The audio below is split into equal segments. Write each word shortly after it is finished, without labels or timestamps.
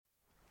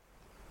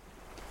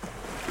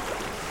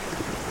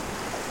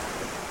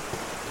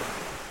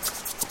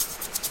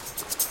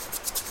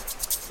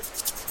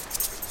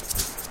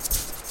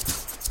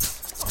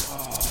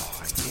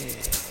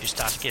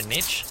get an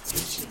itch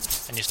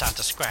and you start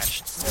to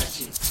scratch.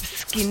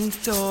 Skin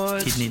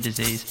sores, kidney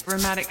disease,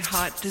 rheumatic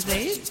heart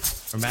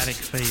disease, rheumatic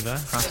fever,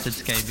 crusted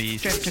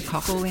scabies,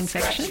 streptococcal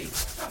infection.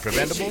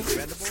 Preventable,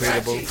 treatable,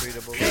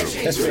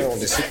 curable. That's where all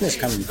the sickness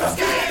comes from.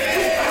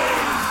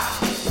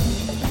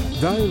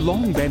 Though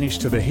long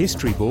banished to the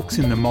history books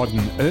in the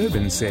modern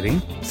urban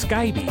setting,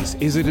 scabies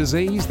is a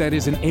disease that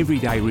is an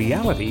everyday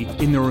reality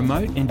in the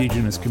remote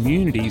Indigenous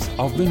communities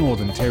of the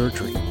Northern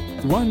Territory.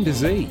 One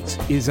Disease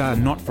is a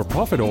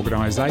not-for-profit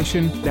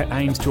organisation that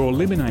aims to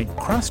eliminate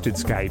crusted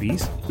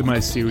scabies, the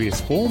most serious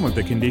form of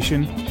the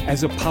condition,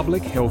 as a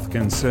public health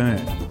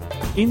concern.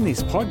 In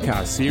this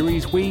podcast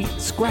series, we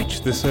scratch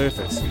the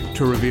surface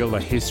to reveal the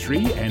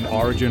history and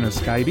origin of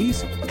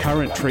scabies,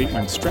 current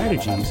treatment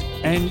strategies,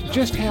 and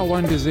just how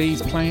One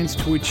Disease plans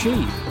to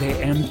achieve their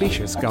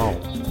ambitious goal.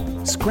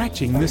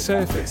 Scratching the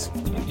surface,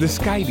 the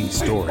scabies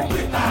story.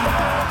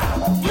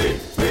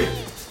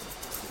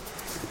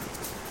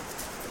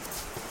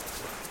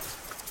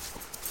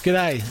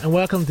 G'day and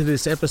welcome to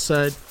this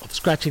episode of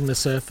Scratching the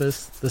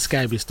Surface, the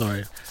scabies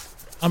story.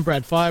 I'm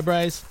Brad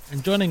Firebrace,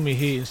 and joining me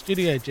here in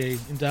Studio G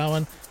in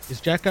Darwin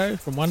is Jacko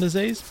from One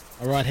Disease,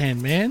 a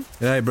right-hand man.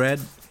 Hey, Brad.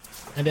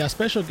 And our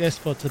special guest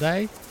for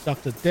today,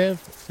 Dr.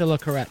 Dev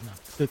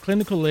Tilokaratne, the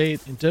clinical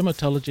lead in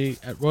dermatology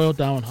at Royal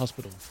Darwin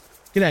Hospital.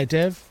 G'day,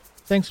 Dev.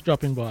 Thanks for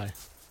dropping by.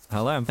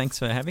 Hello, and thanks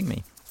for having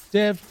me.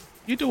 Dev,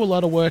 you do a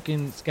lot of work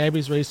in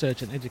scabies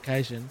research and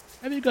education.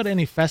 Have you got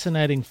any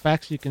fascinating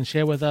facts you can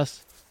share with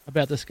us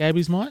about the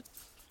scabies mite?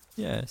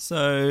 Yeah,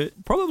 so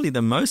probably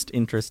the most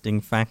interesting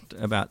fact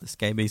about the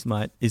scabies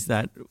mite is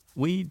that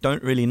we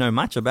don't really know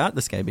much about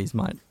the scabies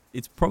mite.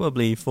 It's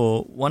probably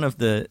for one of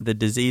the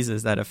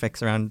diseases that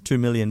affects around 2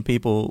 million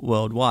people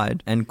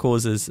worldwide and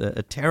causes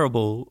a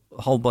terrible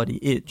whole body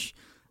itch.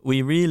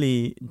 We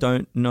really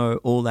don't know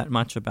all that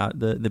much about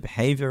the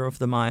behavior of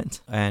the mite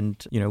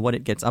and, you know, what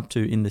it gets up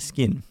to in the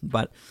skin.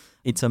 But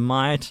it's a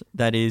mite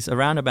that is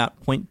around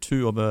about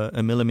 0.2 of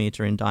a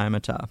millimeter in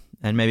diameter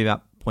and maybe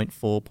about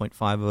 0.4,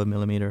 0.5 of a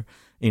millimeter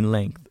in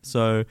length.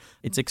 So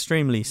it's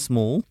extremely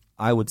small.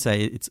 I would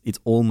say it's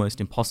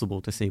almost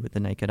impossible to see with the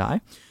naked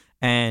eye.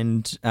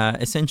 And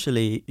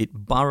essentially it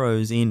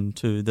burrows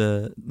into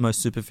the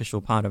most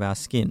superficial part of our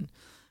skin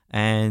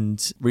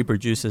and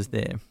reproduces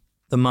there.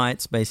 The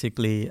mites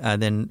basically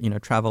then,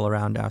 travel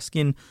around our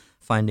skin,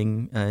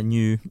 finding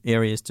new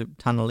areas to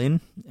tunnel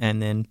in,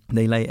 and then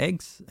they lay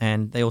eggs,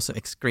 and they also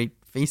excrete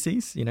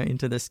feces,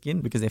 into the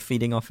skin because they're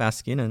feeding off our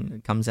skin and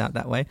it comes out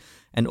that way.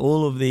 And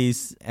all of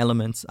these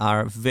elements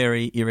are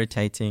very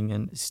irritating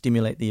and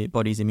stimulate the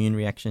body's immune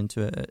reaction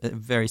to a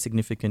very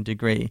significant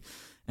degree.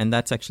 And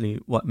that's actually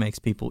what makes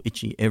people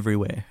itchy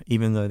everywhere,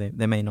 even though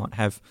they may not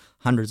have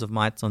hundreds of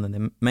mites on them.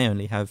 They may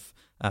only have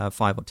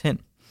 5 or 10.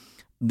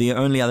 The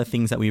only other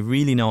things that we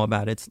really know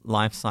about its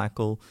life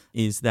cycle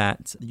is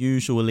that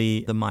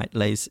usually the mite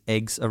lays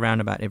eggs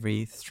around about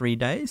every 3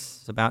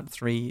 days, about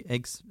 3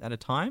 eggs at a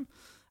time.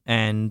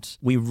 And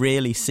we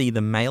rarely see the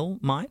male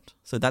mite.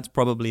 So that's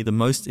probably the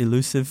most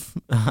elusive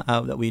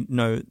that we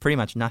know pretty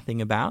much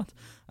nothing about.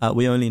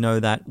 We only know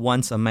that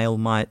once a male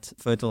mite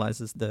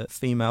fertilizes the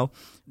female,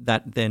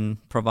 that then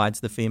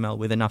provides the female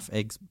with enough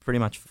eggs pretty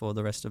much for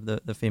the rest of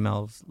the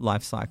female's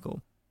life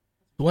cycle.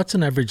 What's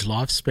an average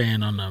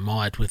lifespan on a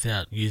mite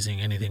without using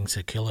anything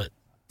to kill it?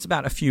 It's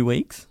about a few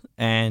weeks,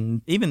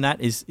 and even that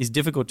is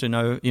difficult to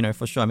know,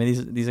 for sure. I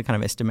mean, these are kind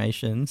of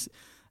estimations.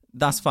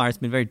 Thus far, it's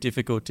been very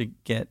difficult to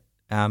get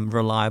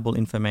reliable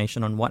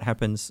information on what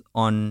happens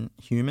on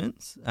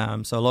humans.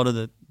 So a lot of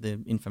the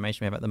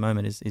information we have at the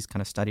moment is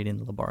kind of studied in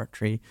the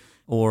laboratory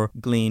or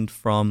gleaned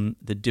from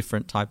the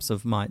different types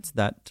of mites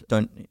that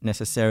don't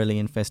necessarily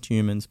infest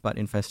humans but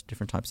infest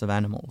different types of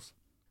animals.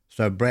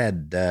 So,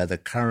 Brad, the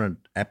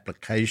current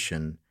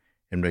application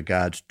in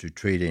regards to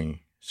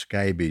treating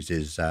scabies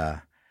is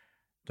the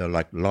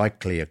light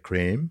clear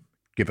cream,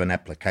 give an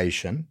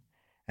application,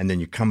 and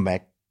then you come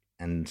back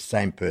and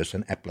same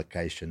person,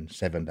 application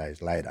 7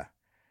 days later.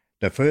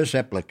 The first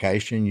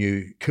application,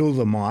 you kill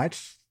the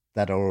mites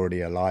that are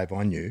already alive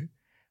on you,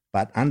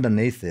 but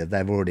underneath there,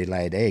 they've already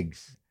laid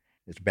eggs.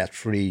 It's about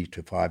 3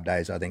 to 5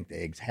 days, I think,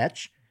 the eggs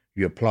hatch.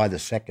 You apply the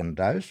second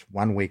dose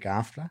 1 week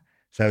after,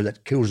 so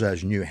that kills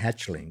those new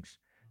hatchlings.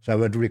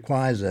 So it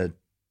requires a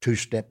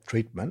 2-step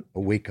treatment, a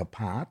week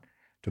apart,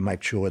 to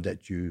make sure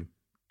that you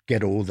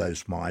get all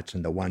those mites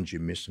and the ones you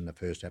miss in the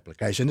first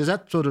application. Is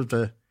that sort of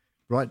the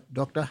right,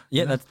 Doctor?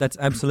 Yeah, that's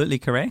absolutely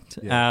correct.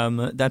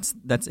 Yeah.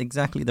 That's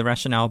exactly the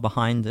rationale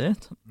behind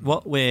it.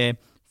 What we're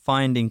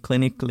finding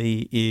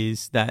clinically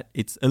is that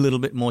it's a little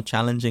bit more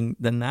challenging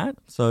than that.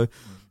 So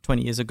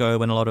 20 years ago,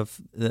 when a lot of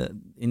the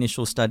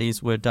initial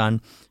studies were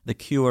done, the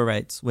cure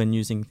rates when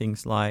using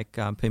things like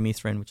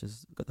permethrin, which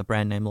has got the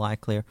brand name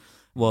LiClear,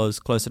 was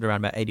closer to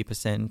around about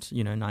 80%,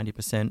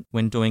 90%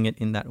 when doing it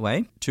in that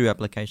way, 2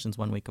 applications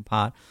 1 week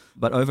apart.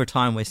 But over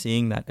time, we're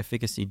seeing that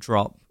efficacy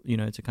drop,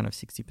 to kind of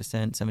 60%,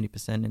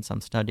 70% in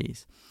some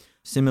studies.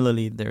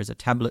 Similarly, there is a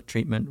tablet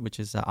treatment, which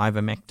is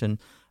ivermectin.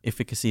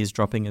 Efficacy is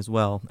dropping as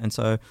well. And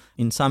so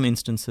in some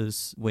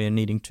instances, we're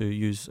needing to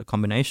use a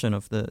combination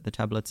of the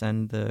tablets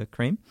and the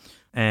cream.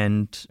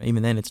 And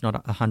even then, it's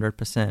not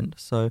 100%.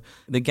 So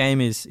the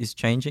game is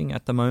changing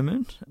at the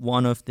moment.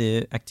 One of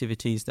the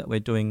activities that we're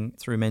doing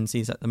through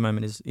Menzies at the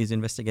moment is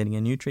investigating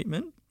a new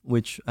treatment,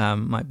 which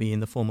might be in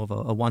the form of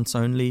a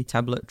once-only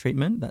tablet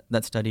treatment.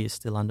 That study is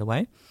still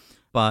underway.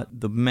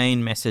 But the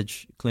main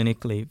message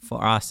clinically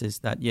for us is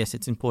that, yes,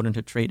 it's important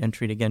to treat and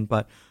treat again,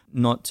 but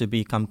not to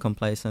become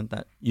complacent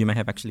that you may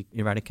have actually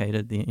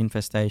eradicated the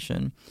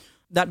infestation.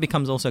 That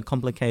becomes also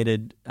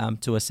complicated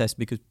to assess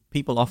because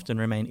people often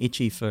remain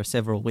itchy for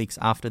several weeks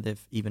after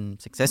they've even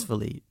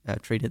successfully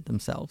treated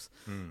themselves.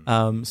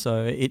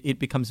 So it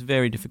becomes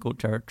very difficult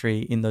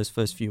territory in those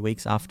first few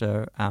weeks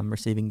after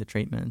receiving the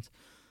treatment.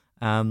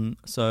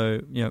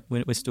 So,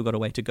 we've still got a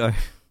way to go.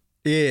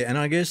 Yeah, and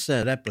I guess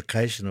that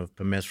application of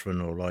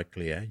permethrin or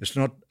Lyclea, it's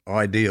not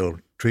ideal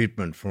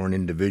treatment for an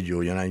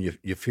individual.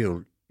 You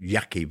feel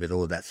yucky with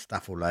all that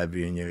stuff all over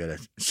you and you've got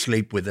to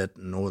sleep with it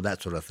and all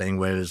that sort of thing,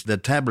 whereas the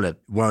tablet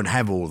won't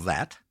have all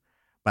that,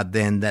 but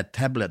then that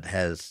tablet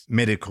has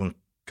medical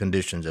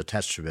conditions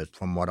attached to it,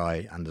 from what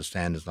I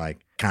understand, is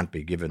like can't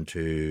be given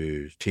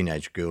to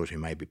teenage girls who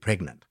may be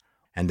pregnant,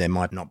 and they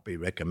might not be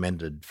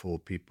recommended for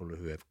people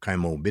who have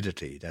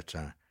comorbidity. That's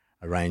a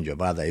range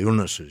of other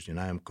illnesses,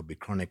 could be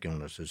chronic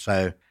illnesses.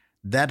 So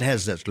that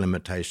has its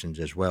limitations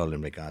as well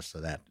in regards to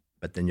that.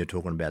 But then you're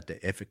talking about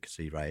the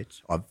efficacy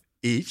rates of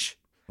each.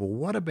 Well,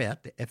 what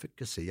about the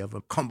efficacy of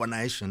a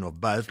combination of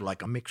both,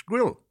 like a mixed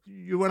grill?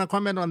 You want to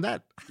comment on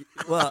that?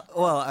 Well,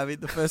 I mean,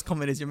 the first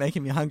comment is you're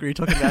making me hungry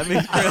talking about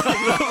mixed grill.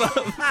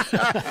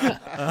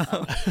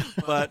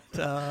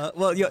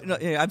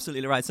 You're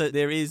absolutely right. So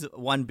there is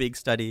one big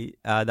study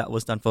that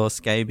was done for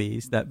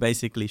scabies that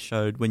basically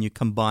showed when you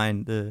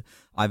combine the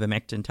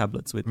ivermectin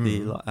tablets with the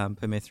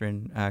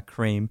permethrin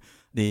cream,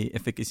 the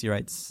efficacy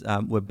rates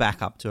were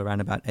back up to around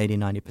about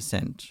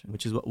 80-90%,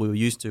 which is what we were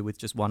used to with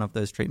just one of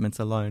those treatments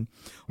alone.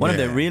 One of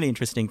the really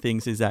interesting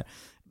things is that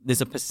there's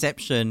a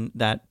perception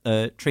that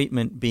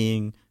treatment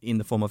being in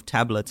the form of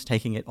tablets,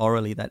 taking it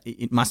orally, that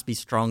it must be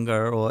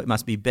stronger or it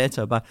must be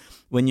better. But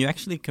when you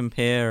actually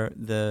compare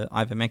the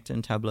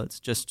ivermectin tablets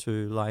just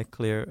to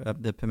Lyclea,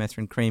 the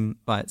permethrin cream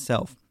by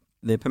itself,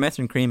 the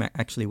permethrin cream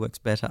actually works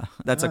better.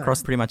 That's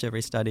across pretty much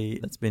every study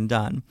that's been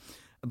done.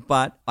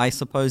 But I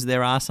suppose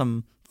there are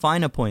some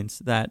finer points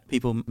that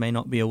people may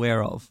not be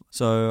aware of.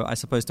 So I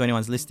suppose to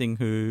anyone's listening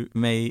who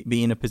may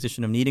be in a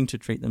position of needing to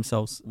treat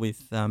themselves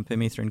with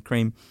permethrin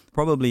cream,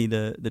 probably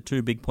the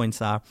two big points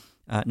are,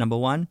 number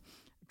one,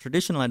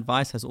 traditional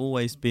advice has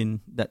always been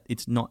that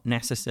it's not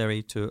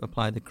necessary to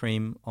apply the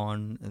cream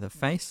on the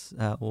face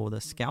or the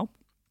scalp.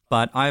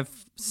 But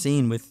I've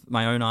seen with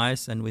my own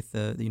eyes and with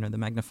the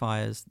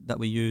magnifiers that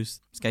we use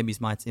scabies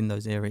mites in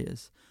those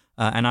areas.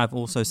 And I've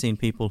also seen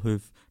people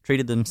who've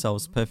treated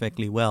themselves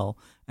perfectly well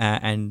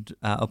and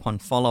upon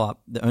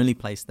follow-up, the only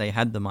place they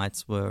had the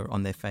mites were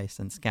on their face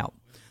and scalp.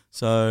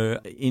 So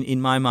in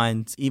my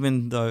mind,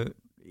 even though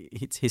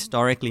it's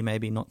historically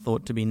maybe not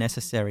thought to be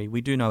necessary,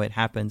 we do know it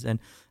happens, and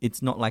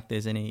it's not like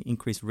there's any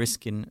increased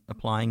risk in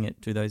applying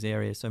it to those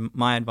areas. So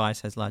my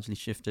advice has largely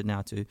shifted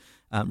now to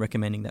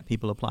recommending that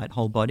people apply it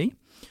whole body.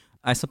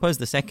 I suppose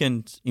the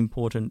second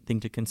important thing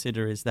to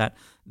consider is that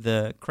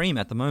the cream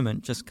at the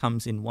moment just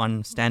comes in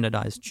one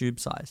standardized tube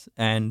size,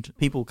 and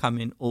people come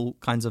in all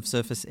kinds of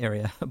surface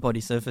area,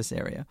 body surface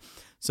area.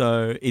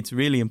 So it's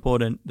really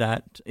important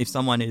that if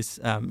someone is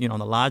on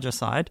the larger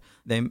side,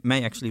 they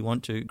may actually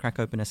want to crack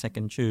open a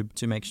second tube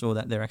to make sure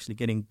that they're actually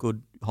getting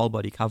good whole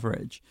body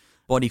coverage.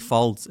 Body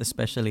folds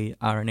especially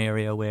are an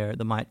area where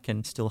the mite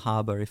can still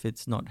harbour if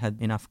it's not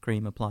had enough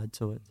cream applied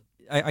to it.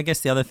 I guess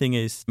the other thing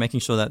is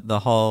making sure that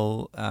the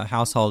whole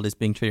household is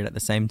being treated at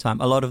the same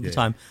time. A lot of the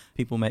time,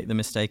 people make the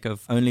mistake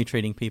of only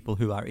treating people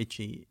who are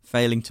itchy,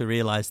 failing to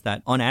realize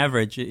that on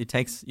average, it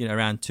takes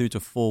around 2 to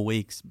 4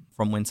 weeks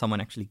from when someone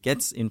actually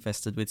gets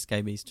infested with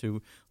scabies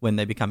to when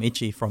they become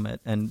itchy from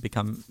it and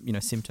become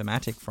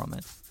symptomatic from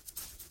it.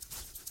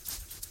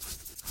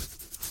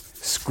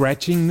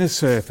 Scratching the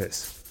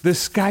Surface, the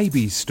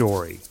scabies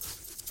story.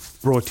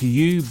 Brought to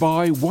you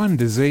by One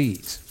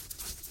Disease.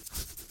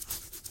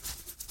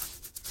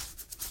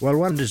 Well,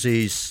 One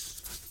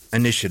Disease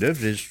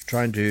initiative is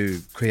trying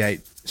to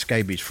create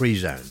scabies-free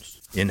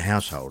zones in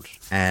households,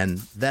 and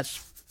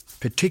that's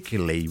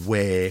particularly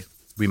where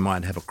we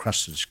might have a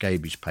crusted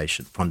scabies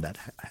patient from that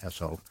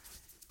household,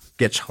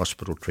 gets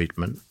hospital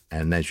treatment,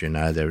 and as you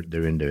know,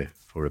 they're in there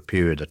for a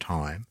period of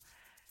time.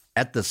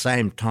 At the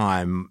same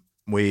time,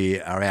 we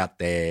are out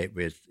there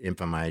with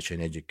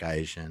information,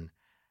 education,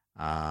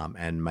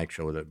 and make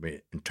sure that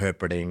we're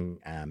interpreting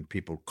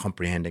people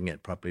comprehending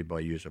it properly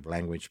by use of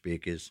language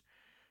speakers,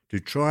 to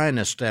try and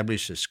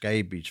establish a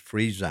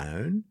scabies-free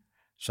zone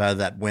so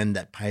that when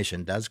that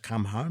patient does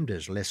come home,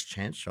 there's less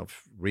chance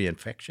of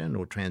reinfection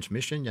or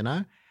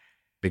transmission,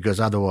 because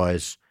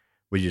otherwise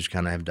we're just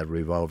going to have that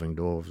revolving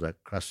door of that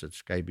crusted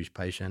scabies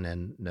patient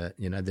and,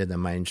 they're the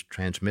main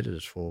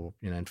transmitters for,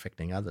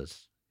 infecting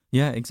others.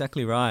 Yeah,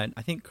 exactly right.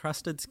 I think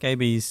crusted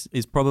scabies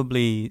is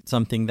probably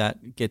something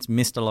that gets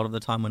missed a lot of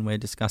the time when we're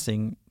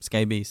discussing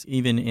scabies.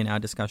 Even in our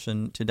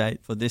discussion to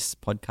date for this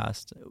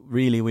podcast,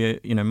 really,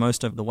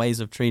 most of the ways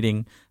of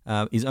treating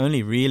is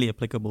only really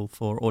applicable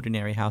for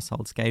ordinary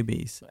household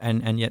scabies.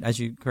 And yet, as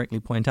you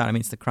correctly point out, I mean,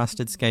 it's the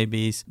crusted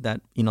scabies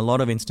that in a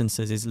lot of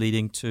instances is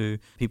leading to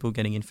people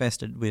getting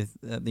infested with,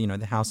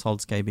 the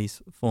household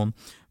scabies form.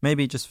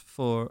 Maybe just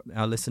for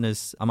our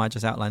listeners, I might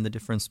just outline the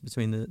difference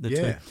between the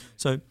two.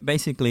 So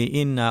basically,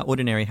 in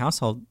ordinary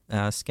household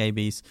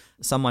scabies,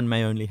 someone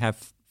may only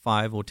have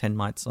 5 or 10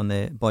 mites on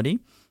their body,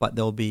 but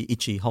they'll be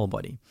itchy whole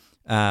body.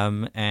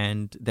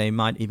 And they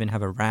might even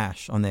have a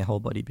rash on their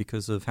whole body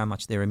because of how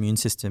much their immune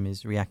system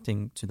is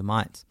reacting to the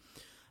mites.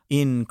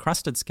 In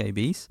crusted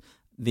scabies,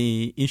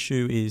 the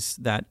issue is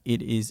that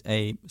it is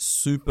a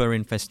super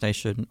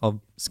infestation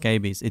of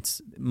scabies.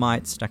 It's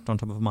mites stacked on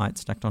top of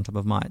mites, stacked on top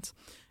of mites.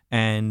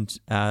 And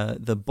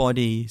the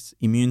body's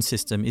immune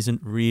system isn't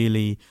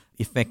really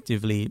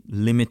effectively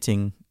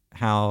limiting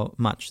how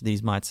much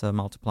these mites are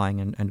multiplying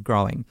and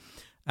growing.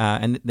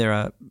 And there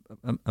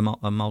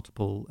are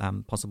multiple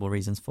possible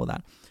reasons for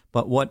that.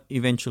 But what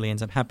eventually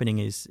ends up happening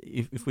is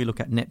if we look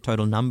at net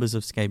total numbers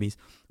of scabies,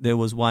 there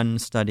was one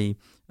study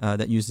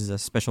that uses a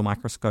special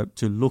microscope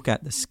to look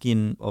at the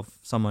skin of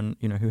someone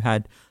who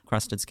had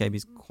crusted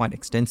scabies quite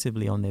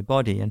extensively on their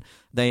body, and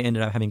they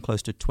ended up having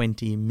close to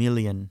 20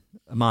 million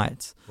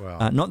mites.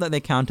 Wow. Not that they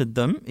counted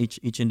them,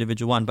 each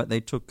individual one, but they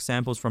took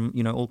samples from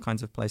all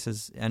kinds of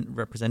places and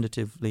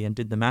representatively and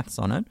did the maths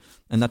on it,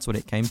 and that's what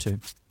it came to.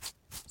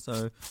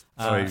 So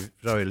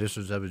sorry,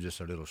 listeners, that was just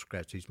a little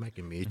scratch. He's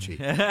making me itchy.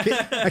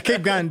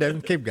 Keep going,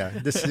 Devin. Keep going.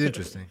 This is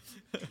interesting.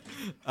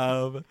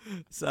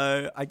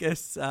 So I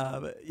guess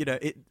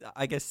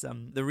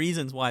the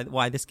reasons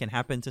why this can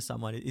happen to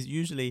someone is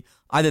usually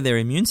either their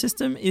immune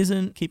system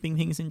isn't keeping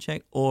things in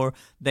check, or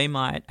they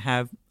might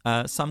have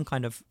some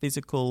kind of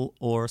physical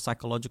or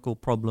psychological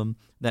problem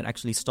that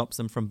actually stops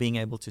them from being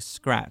able to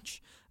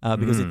scratch.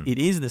 Because it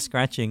is the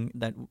scratching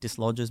that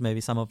dislodges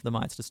maybe some of the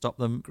mites to stop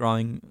them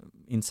growing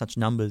in such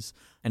numbers.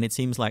 And it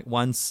seems like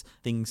once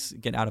things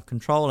get out of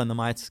control and the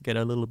mites get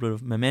a little bit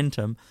of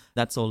momentum,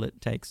 that's all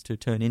it takes to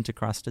turn into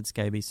crusted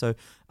scabies. So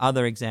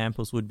other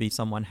examples would be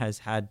someone has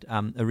had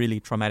a really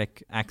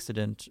traumatic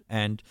accident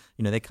and,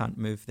 they can't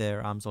move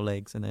their arms or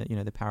legs and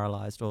they're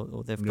paralyzed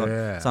or they've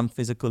got some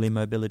physical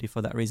immobility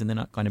for that reason. They're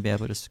not going to be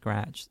able to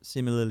scratch.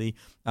 Similarly,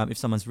 if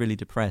someone's really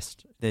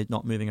depressed, they're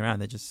not moving around.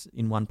 They're just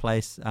in one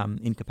place,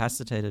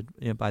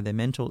 incapacitated by their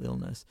mental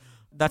illness.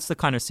 That's the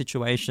kind of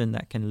situation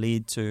that can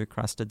lead to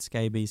crusted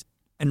scabies.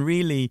 And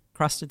really,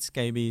 crusted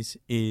scabies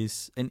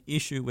is an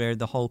issue where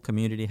the whole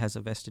community has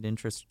a vested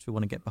interest to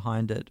want to get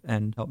behind it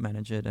and help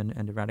manage it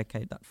and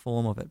eradicate that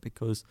form of it,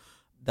 because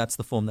that's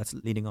the form that's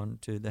leading on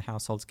to the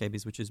household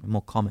scabies, which is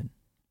more common.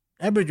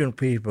 Aboriginal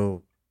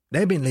people,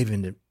 they've been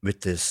living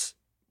with this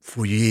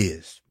for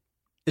years.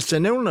 It's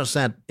an illness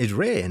that is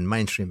rare in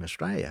mainstream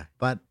Australia,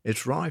 but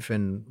it's rife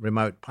in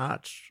remote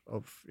parts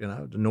of,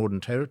 the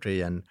Northern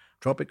Territory and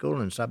tropical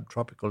and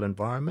subtropical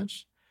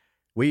environments.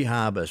 We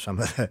harbour some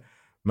of the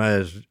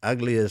most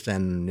ugliest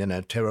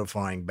and,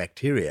 terrifying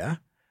bacteria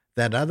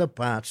that other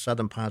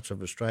southern parts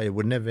of Australia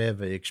would never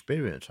ever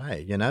experience,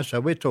 So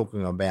we're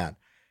talking about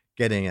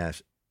getting a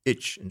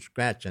itch and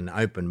scratch and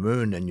open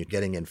wound and you're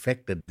getting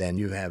infected, then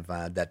you have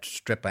that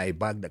strep A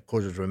bug that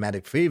causes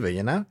rheumatic fever,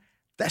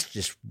 That's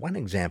just one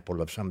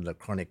example of some of the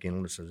chronic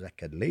illnesses that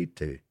could lead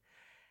to.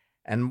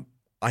 And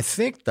I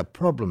think the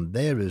problem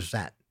there is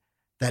that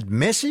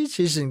message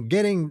isn't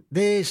getting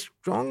there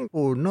strong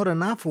or not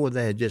enough, or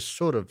they're just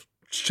sort of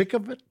sick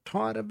of it,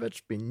 tired of it,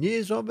 it's been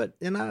years of it,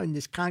 and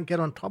just can't get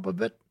on top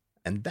of it.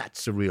 And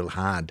that's a real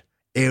hard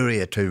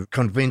area to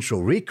convince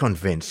or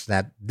reconvince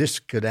that this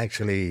could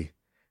actually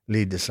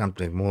lead to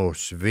something more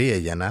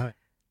severe,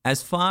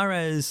 As far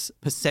as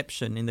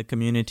perception in the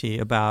community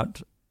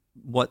about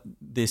what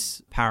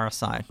this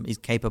parasite is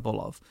capable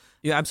of,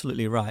 you're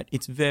absolutely right.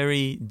 It's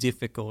very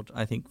difficult,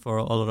 I think, for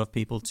a lot of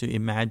people to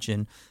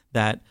imagine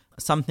that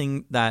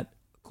something that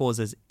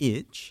causes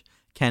itch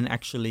can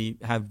actually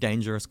have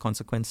dangerous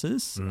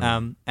consequences.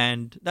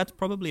 And that's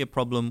probably a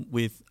problem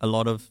with a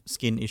lot of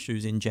skin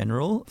issues in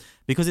general,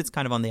 because it's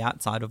kind of on the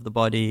outside of the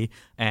body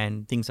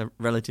and things are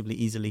relatively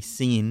easily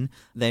seen.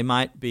 They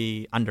might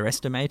be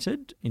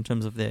underestimated in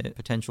terms of their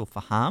potential for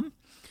harm.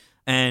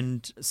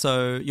 And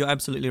so you're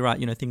absolutely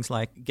right. Things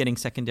like getting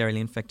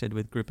secondarily infected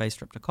with group A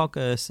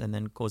streptococcus and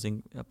then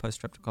causing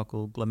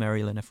post-streptococcal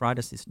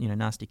glomerulonephritis, this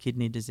nasty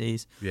kidney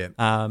disease.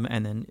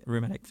 And then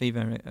rheumatic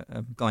fever,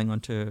 going on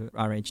to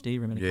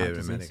RHD,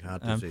 rheumatic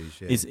heart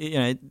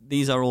disease.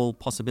 These are all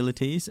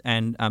possibilities,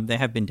 and they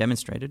have been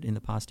demonstrated in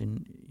the past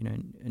in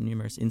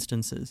numerous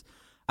instances.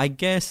 I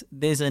guess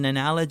there's an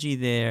analogy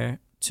there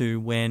to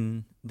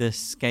when the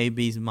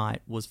scabies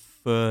mite was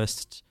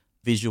first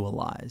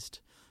visualized.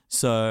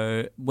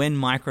 So when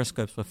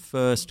microscopes were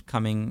first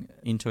coming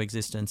into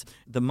existence,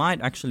 the mite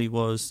actually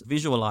was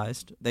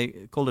visualized. They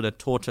called it a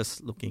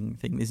tortoise-looking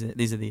thing.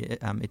 These are the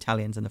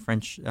Italians and the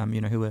French,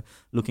 who were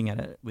looking at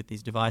it with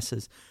these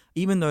devices.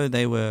 Even though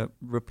they were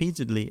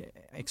repeatedly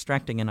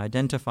extracting and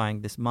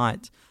identifying this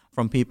mite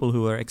from people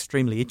who were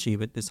extremely itchy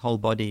with this whole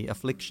body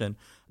affliction,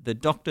 the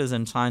doctors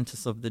and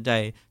scientists of the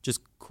day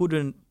just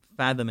couldn't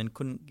fathom and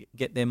couldn't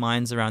get their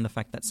minds around the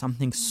fact that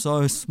something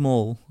so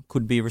small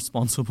could be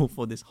responsible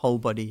for this whole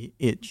body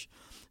itch.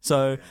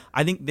 So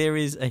I think there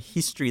is a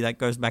history that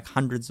goes back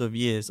hundreds of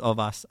years of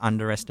us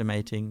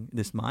underestimating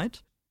this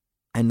mite,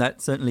 and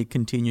that certainly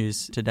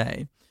continues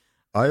today.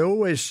 I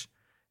always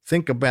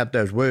think about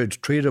those words,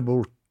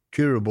 treatable,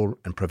 curable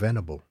and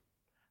preventable.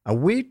 Are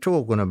we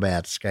talking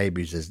about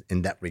scabies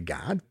in that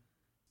regard?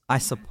 I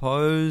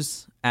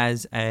suppose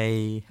as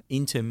a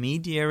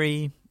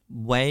intermediary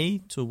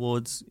way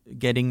towards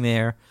getting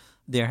there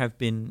have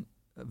been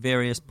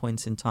various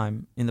points in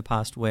time in the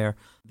past where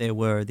there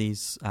were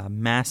these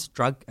mass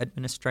drug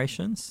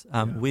administrations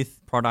with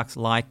products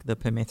like the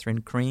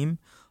permethrin cream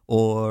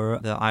or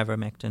the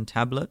ivermectin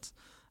tablets.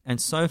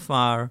 And so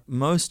far,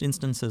 most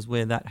instances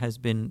where that has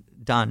been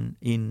done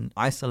in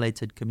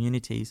isolated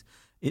communities,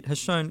 it has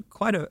shown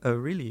quite a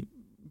really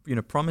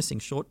promising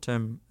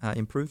short-term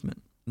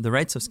improvement. The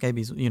rates of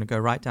scabies, go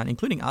right down,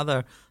 including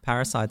other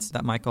parasites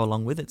that might go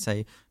along with it.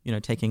 Say,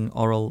 taking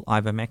oral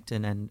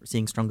ivermectin and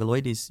seeing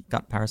strongyloides,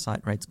 gut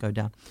parasite rates go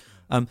down.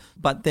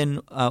 But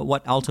then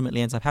what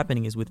ultimately ends up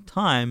happening is with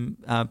time,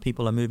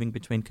 people are moving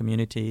between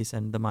communities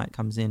and the mite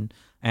comes in,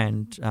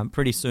 and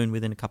pretty soon,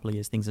 within a couple of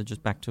years, things are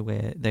just back to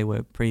where they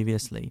were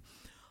previously.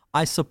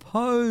 I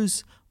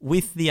suppose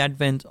with the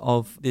advent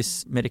of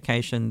this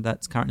medication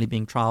that's currently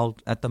being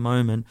trialled at the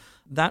moment,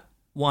 that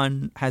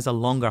one has a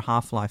longer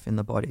half-life in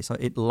the body, so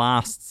it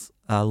lasts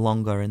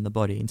longer in the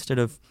body. Instead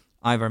of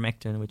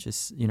ivermectin, which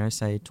is,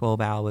 say 12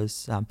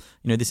 hours,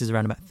 this is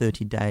around about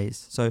 30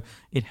 days. So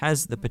it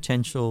has the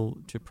potential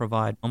to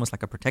provide almost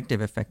like a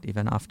protective effect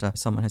even after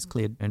someone has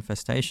cleared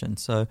infestation.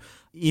 So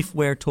if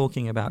we're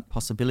talking about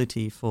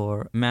possibility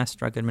for mass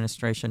drug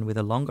administration with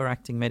a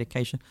longer-acting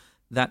medication,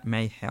 that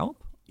may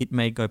help. It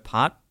may go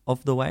part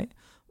of the way,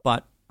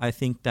 but I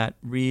think that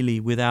really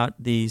without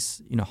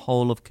these,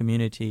 whole of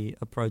community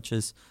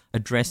approaches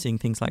addressing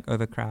things like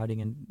overcrowding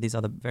and these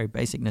other very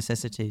basic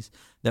necessities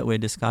that we're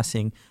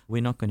discussing,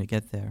 we're not going to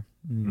get there.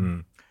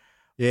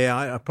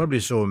 Yeah, I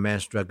probably saw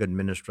mass drug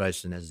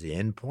administration as the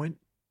end point.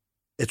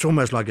 It's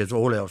almost like as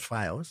all else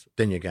fails,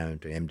 then you go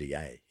into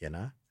MDA,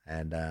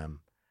 and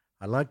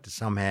I like to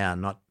somehow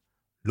not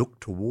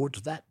look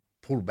towards that,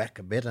 pull back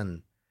a bit.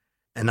 And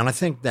I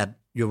think that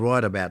you're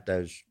right about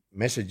those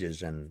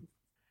messages and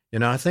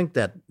I think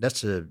that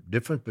that's a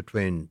difference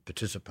between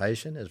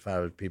participation, as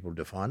far as people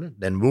define it,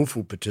 than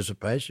willful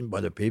participation by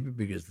the people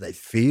because they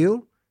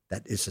feel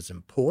that this is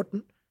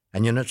important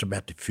and, it's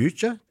about the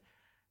future.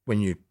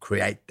 When you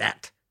create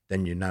that,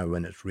 then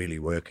when it's really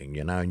working,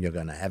 and you're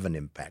going to have an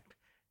impact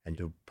and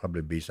there'll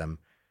probably be some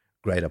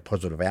greater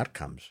positive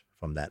outcomes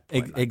from that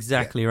point.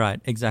 Exactly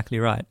right.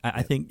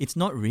 I think it's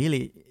not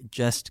really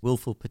just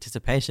willful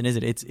participation, is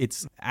it?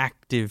 It's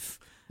active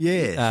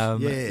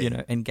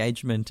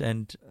engagement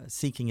and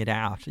seeking it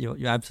out.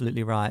 You're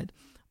absolutely right.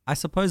 I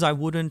suppose I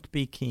wouldn't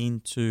be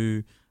keen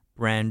to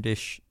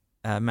brandish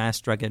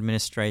mass drug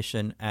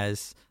administration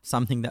as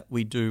something that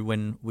we do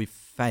when we've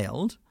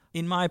failed.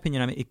 In my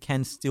opinion, it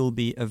can still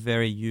be a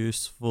very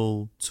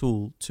useful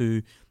tool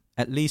to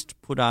at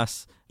least put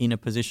us in a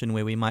position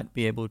where we might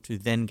be able to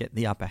then get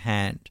the upper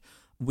hand.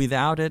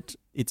 Without it,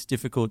 it's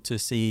difficult to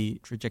see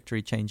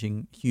trajectory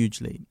changing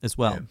hugely as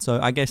well. Yeah. So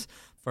I guess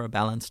for a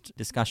balanced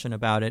discussion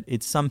about it,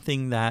 it's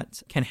something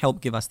that can help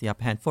give us the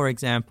upper hand. For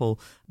example,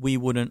 we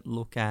wouldn't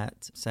look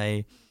at,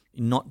 say,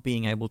 not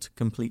being able to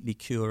completely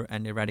cure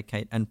and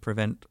eradicate and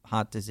prevent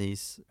heart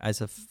disease as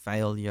a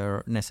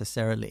failure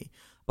necessarily.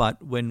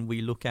 But when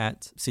we look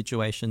at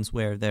situations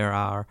where there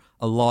are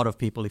a lot of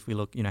people, if we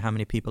look, how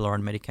many people are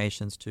on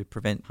medications to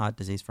prevent heart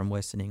disease from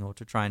worsening or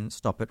to try and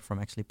stop it from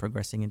actually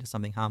progressing into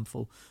something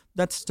harmful,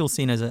 that's still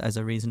seen as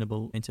a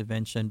reasonable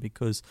intervention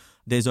because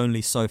there's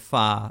only so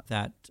far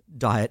that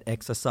diet,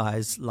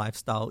 exercise,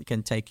 lifestyle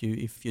can take you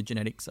if your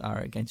genetics are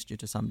against you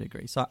to some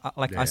degree. So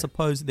I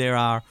suppose there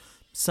are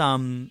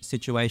some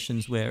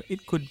situations where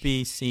it could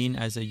be seen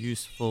as a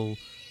useful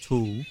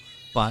tool.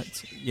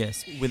 But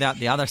yes, without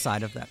the other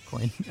side of that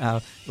coin,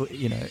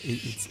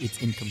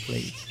 it's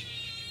incomplete.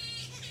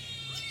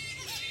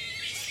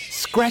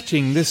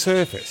 Scratching the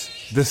surface,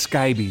 the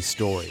scabies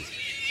story.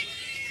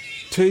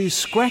 To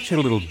scratch a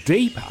little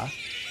deeper,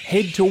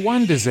 head to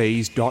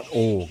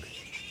onedisease.org.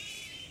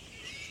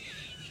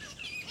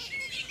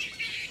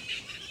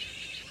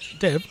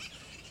 Deb,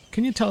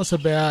 can you tell us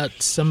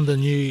about some of the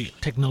new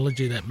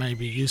technology that may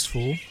be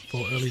useful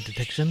for early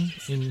detection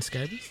in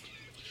scabies?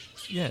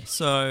 Yeah,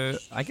 so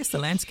I guess the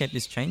landscape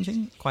is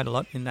changing quite a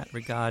lot in that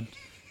regard.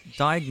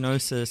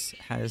 Diagnosis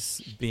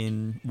has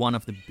been one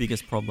of the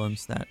biggest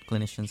problems that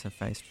clinicians have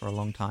faced for a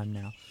long time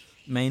now,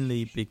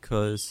 mainly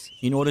because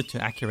in order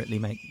to accurately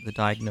make the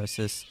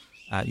diagnosis,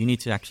 You need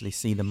to actually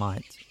see the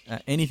mite.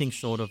 Anything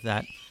short of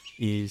that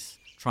is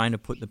trying to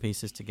put the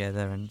pieces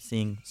together and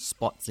seeing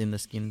spots in the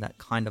skin that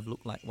kind of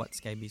look like what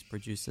scabies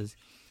produces.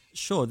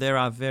 Sure, there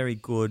are very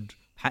good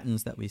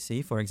patterns that we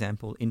see. For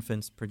example,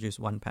 infants produce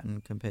one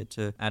pattern compared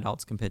to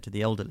adults compared to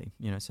the elderly.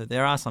 So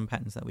there are some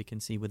patterns that we can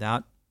see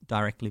without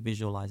directly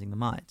visualizing the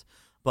mite.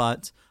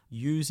 But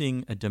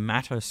using a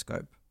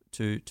dermatoscope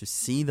to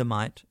see the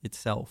mite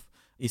itself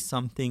is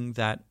something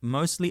that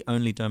mostly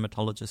only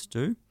dermatologists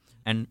do,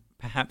 and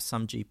perhaps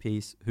some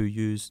GPs who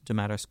use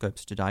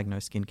dermatoscopes to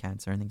diagnose skin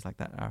cancer and things like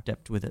that are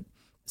adept with it.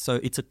 So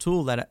it's a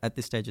tool that at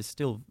this stage is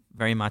still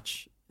very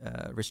much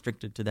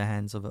restricted to the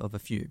hands of a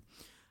few.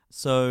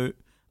 So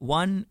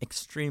one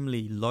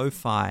extremely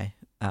lo-fi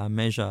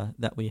measure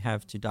that we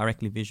have to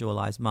directly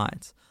visualize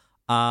mites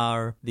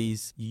are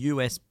these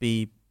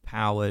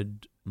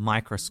USB-powered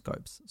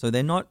microscopes. So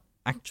they're not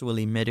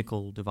actually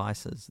medical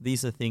devices.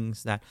 These are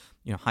things that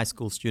high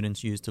school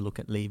students use to look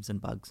at leaves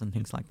and bugs and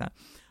things like that.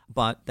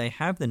 But they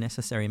have the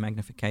necessary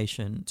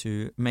magnification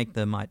to make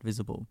the mite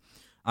visible.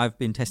 I've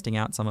been testing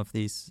out some of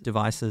these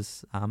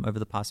devices over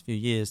the past few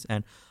years,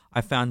 and I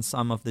found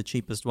some of the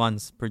cheapest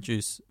ones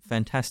produce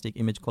fantastic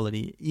image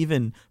quality,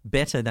 even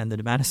better than the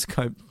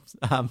dermatoscope,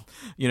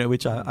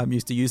 which I'm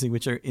used to using,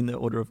 which are in the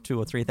order of $2,000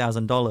 or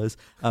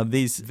 $3,000.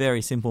 These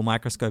very simple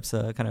microscopes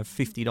are kind of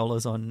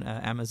 $50 on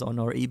Amazon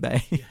or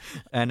eBay,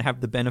 and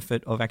have the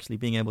benefit of actually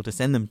being able to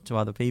send them to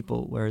other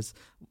people, whereas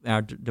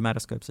our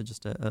dermatoscopes are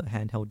just a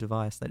handheld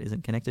device that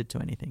isn't connected to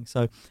anything.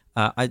 So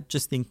I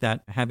just think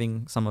that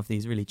having some of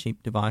these really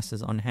cheap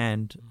devices on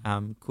hand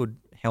could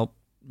help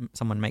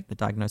someone make the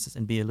diagnosis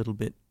and be a little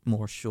bit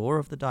more sure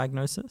of the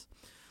diagnosis.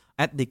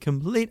 At the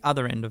complete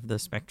other end of the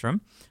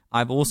spectrum,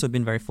 I've also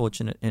been very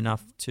fortunate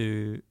enough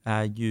to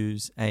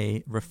use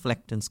a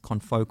reflectance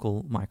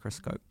confocal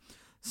microscope.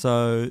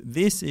 So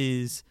this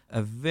is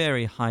a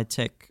very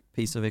high-tech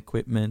piece of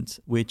equipment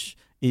which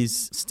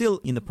is still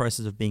in the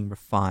process of being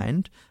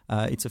refined.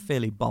 It's a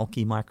fairly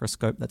bulky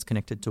microscope that's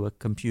connected to a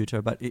computer,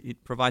 but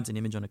it provides an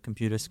image on a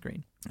computer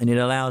screen. And it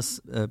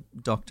allows a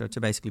doctor to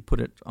basically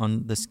put it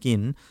on the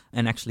skin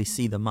and actually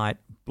see the mite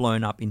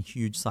blown up in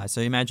huge size.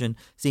 So imagine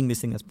seeing this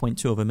thing that's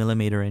 0.2 of a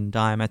millimeter in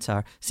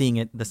diameter, seeing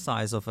it the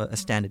size of a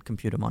standard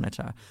computer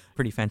monitor.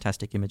 Pretty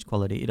fantastic image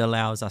quality. It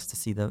allows us to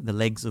see the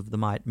legs of the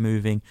mite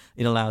moving.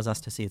 It allows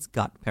us to see its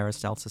gut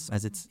peristalsis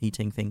as it's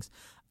eating things.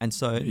 And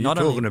so You're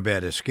talking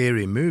about a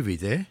scary movie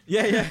there.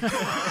 Yeah.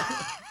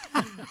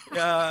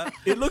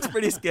 It looks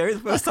pretty scary the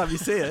first time you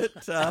see it.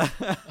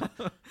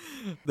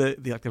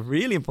 The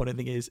really important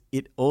thing is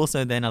it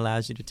also then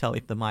allows you to tell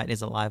if the mite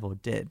is alive or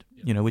dead,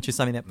 which is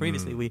something that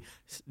previously we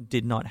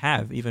did not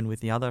have, even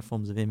with the other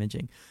forms of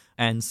imaging.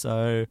 And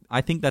so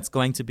I think that's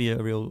going to be a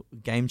real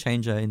game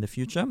changer in the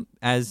future.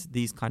 As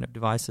these kind of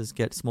devices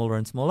get smaller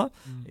and smaller,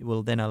 it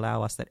will then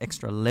allow us that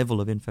extra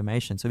level of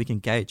information so we can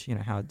gauge,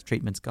 how the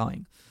treatment's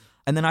going.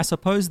 And then I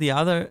suppose the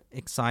other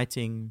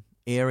exciting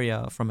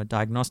area from a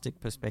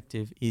diagnostic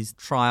perspective is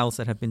trials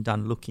that have been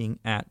done looking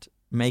at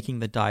making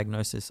the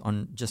diagnosis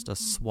on just a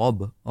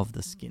swab of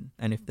the skin.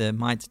 And if the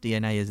mite's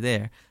DNA is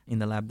there in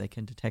the lab, they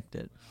can detect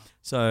it.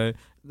 So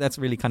that's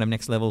really kind of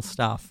next level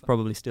stuff,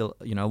 probably still,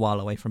 a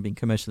while away from being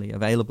commercially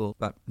available.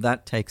 But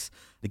that takes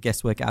the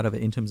guesswork out of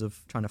it in terms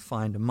of trying to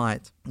find a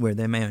mite where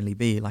there may only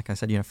be, like I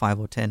said, 5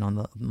 or 10 on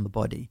the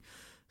body.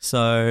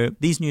 So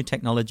these new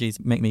technologies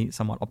make me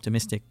somewhat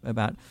optimistic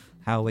about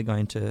how we're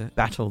going to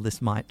battle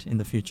this mite in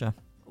the future.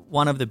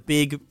 One of the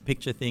big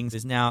picture things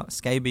is now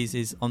scabies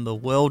is on the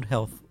World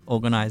Health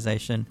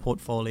Organization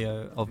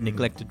portfolio of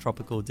neglected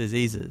tropical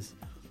diseases.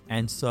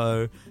 And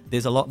so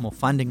there's a lot more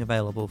funding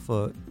available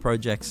for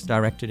projects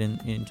directed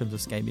in terms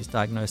of scabies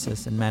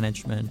diagnosis and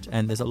management.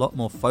 And there's a lot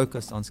more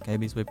focus on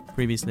scabies where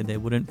previously there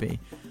wouldn't be.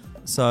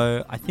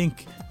 So I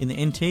think in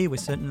the NT, we're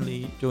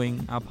certainly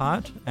doing our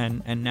part.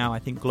 And now I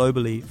think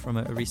globally, from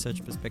a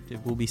research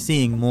perspective, we'll be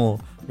seeing more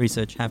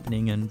research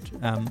happening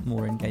and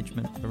more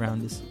engagement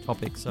around this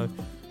topic. So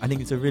I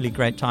think it's a really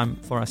great time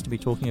for us to be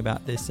talking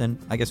about this. And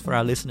I guess for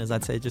our listeners,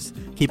 I'd say just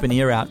keep an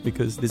ear out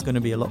because there's going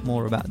to be a lot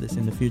more about this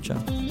in the future.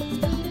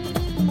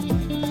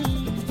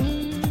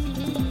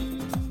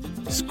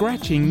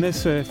 Scratching the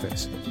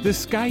Surface, the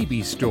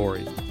scabies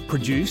story,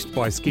 produced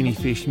by Skinny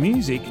Fish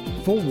Music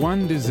for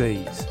One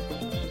Disease.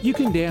 You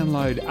can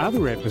download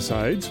other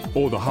episodes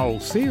or the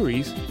whole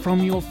series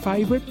from your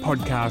favourite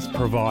podcast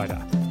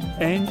provider.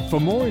 And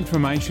for more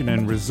information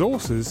and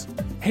resources,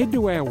 head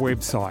to our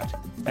website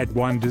at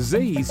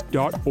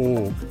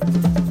onedisease.org.